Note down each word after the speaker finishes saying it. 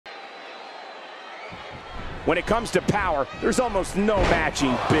When it comes to power, there's almost no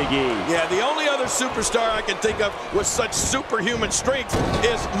matching Big E. Yeah, the only other superstar I can think of with such superhuman strength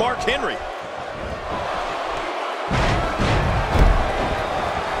is Mark Henry.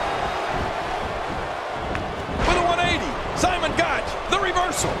 With a 180, Simon Gotch, the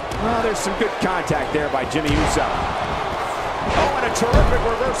reversal. Well, there's some good contact there by Jimmy Uso. Oh, and a terrific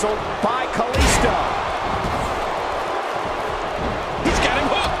reversal by Kalisto. He's got him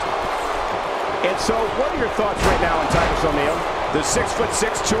hooked. And so, what are your thoughts right now on Titus O'Neil? The 6'6",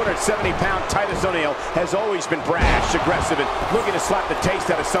 270-pound Titus O'Neil has always been brash, aggressive, and looking to slap the taste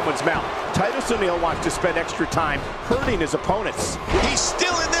out of someone's mouth. Titus O'Neil wants to spend extra time hurting his opponents. He's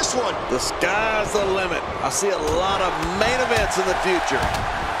still in this one. The sky's the limit. I see a lot of main events in the future.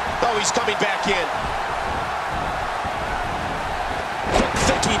 Oh, he's coming back in. Quick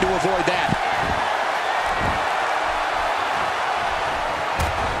thinking to avoid that.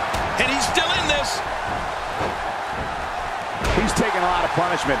 And he's still in this. He's taking a lot of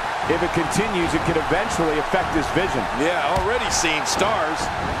punishment. If it continues, it could eventually affect his vision. Yeah, already seeing stars.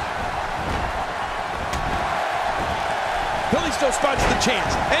 Billy still spots the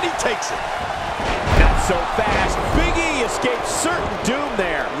chance, and he takes it. Not so fast. Big E escaped certain doom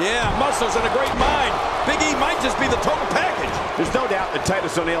there. Yeah, muscles and a great mind. Big E might just be the total package. There's no doubt that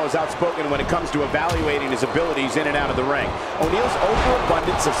Titus O'Neil is outspoken when it comes to evaluating his abilities in and out of the ring. O'Neil's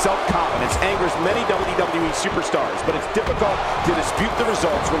overabundance of self-confidence angers many WWE superstars, but it's difficult to dispute the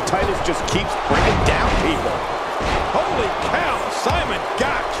results when Titus just keeps bringing down people. Holy cow, Simon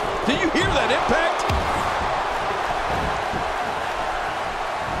Gotch. Do you hear that impact?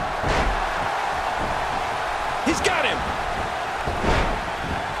 He's got him.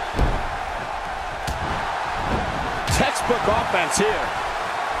 Textbook offense here.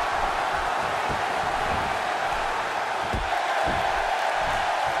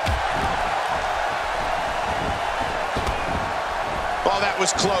 Oh, that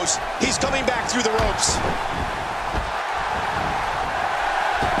was close. He's coming back through the ropes.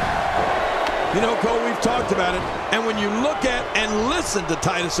 You know, Cole, we've talked about it, and when you look at and listen to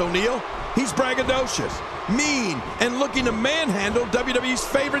Titus O'Neil, he's braggadocious, mean, and looking to manhandle WWE's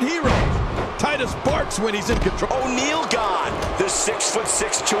favorite heroes. Titus barks when he's in control. O'Neil gone. The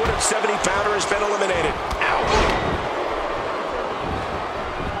 6'6", 270-pounder has been eliminated. Ouch.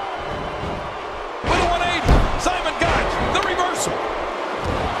 With a 180, Simon Gotch, the reversal.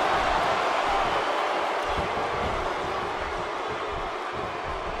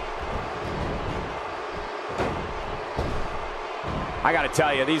 I gotta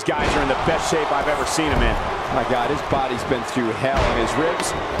tell you, these guys are in the best shape I've ever seen them in. My God, his body's been through hell, and his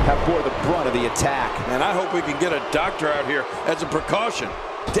ribs have bore the brunt of the attack. And I hope we can get a doctor out here as a precaution.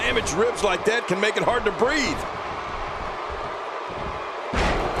 Damaged ribs like that can make it hard to breathe.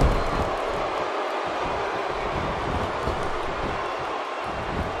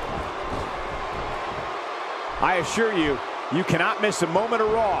 I assure you, you cannot miss a moment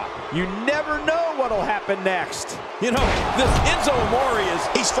of Raw. You never know what'll happen next. You know, this Enzo Amore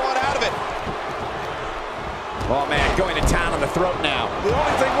he's fought out of it. Oh man, going to town on the throat now. The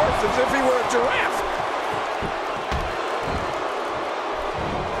only thing worse is if he were a giraffe.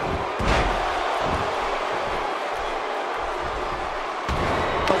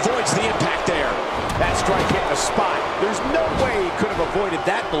 Avoids the impact there. That strike hit the spot. There's no way he could have avoided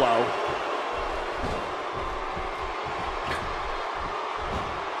that blow.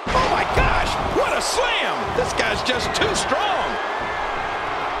 Oh my gosh, what a slam! This guy's just too strong.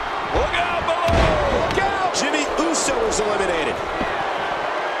 Look out below! Look out! Jimmy Uso is eliminated.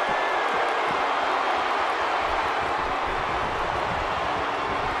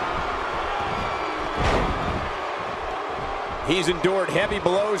 He's endured heavy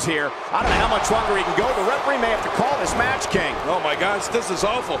blows here. I don't know how much longer he can go. The referee may have to call this match, King. Oh my gosh, this is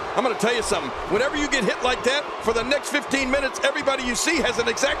awful. I'm going to tell you something. Whenever you get hit like that, for the next 15 minutes, everybody you see has an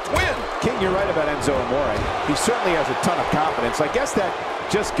exact twin. King, you're right about Enzo Amore. He certainly has a ton of confidence. I guess that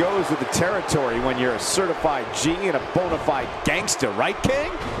just goes with the territory when you're a certified G and a bona fide gangster, right, King?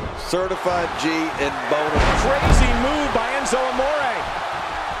 Certified G and bona fide. Crazy move by Enzo Amore.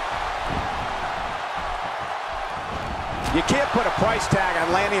 You can't put a price tag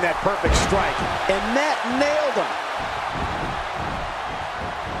on landing that perfect strike, and that nailed him.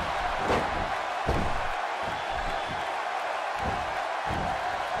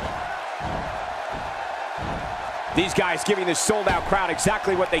 These guys giving this sold-out crowd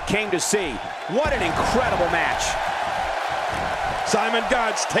exactly what they came to see. What an incredible match. Simon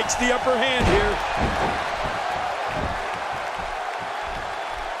Gotch takes the upper hand here.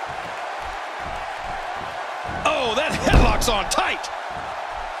 Oh, that headlock's on tight.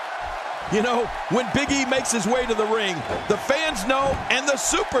 You know, when Big E makes his way to the ring, the fans know and the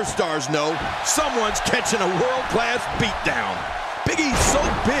superstars know someone's catching a world-class beatdown. Big E's so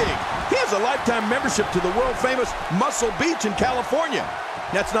big, he has a lifetime membership to the world-famous Muscle Beach in California.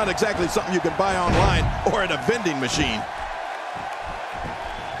 That's not exactly something you can buy online or at a vending machine.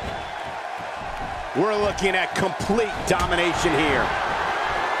 We're looking at complete domination here.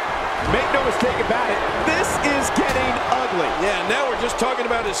 Make no mistake about it, this is getting ugly. Yeah, now we're just talking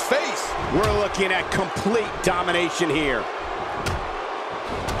about his face. We're looking at complete domination here.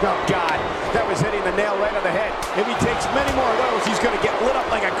 Oh, God, that was hitting the nail right on the head. If he takes many more of those, he's going to get lit up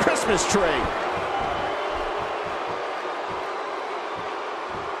like a Christmas tree.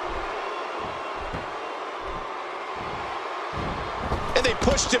 And they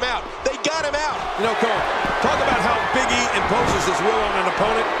pushed him out. They got him out. You know, Cole, talk about how Big E imposes his will on an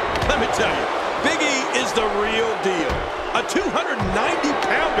opponent. Let me tell you, Big E is the real deal. A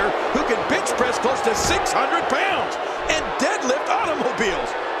 290-pounder who can bench press close to 600 pounds and deadlift automobiles.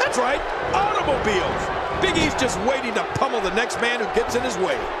 That's right, automobiles. Big E's just waiting to pummel the next man who gets in his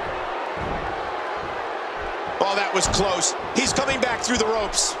way. Oh, that was close. He's coming back through the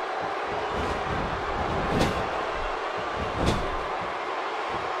ropes.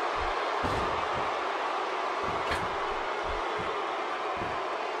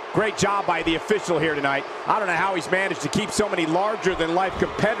 Great job by the official here tonight. I don't know how he's managed to keep so many larger-than-life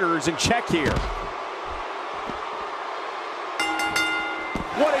competitors in check here.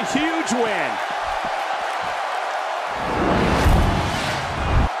 What a huge win.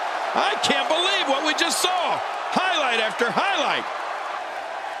 I can't believe what we just saw. Highlight after highlight.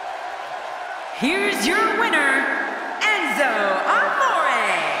 Here's your winner, Enzo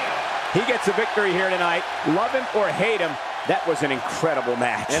Amore. He gets a victory here tonight. Love him or hate him, that was an incredible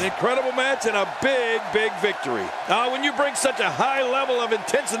match. An incredible match and a big, big victory. When you bring such a high level of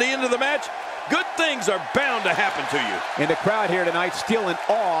intensity into the match, good things are bound to happen to you. And the crowd here tonight still in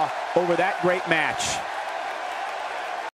awe over that great match.